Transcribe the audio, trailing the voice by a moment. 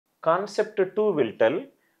Concept 2 will tell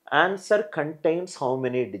answer contains how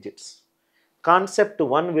many digits. Concept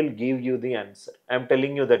 1 will give you the answer. I am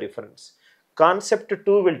telling you the difference. Concept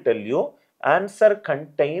 2 will tell you answer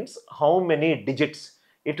contains how many digits.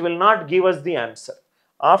 It will not give us the answer.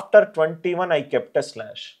 After 21 I kept a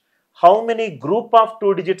slash. How many group of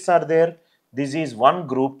 2 digits are there? This is one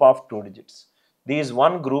group of 2 digits. This is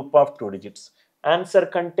one group of 2 digits. Answer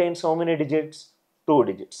contains how many digits? 2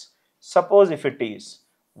 digits. Suppose if it is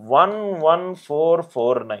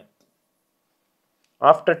 11449.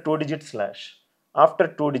 After 2 digit slash, after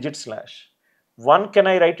 2 digit slash, 1 can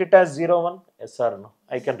I write it as 01? Yes or no?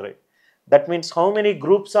 I can write. That means how many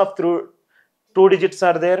groups of 2 digits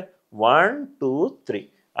are there? 1, 2, 3.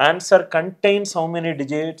 Answer contains how many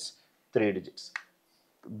digits? 3 digits.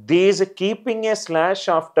 These keeping a slash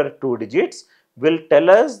after 2 digits will tell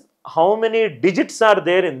us how many digits are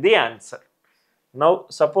there in the answer. Now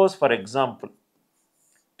suppose for example,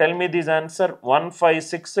 tell me this answer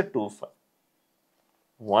 15625.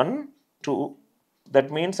 1, 2,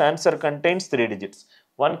 that means answer contains 3 digits.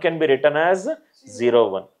 1 can be written as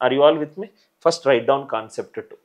 01. Are you all with me? First write down concept 2.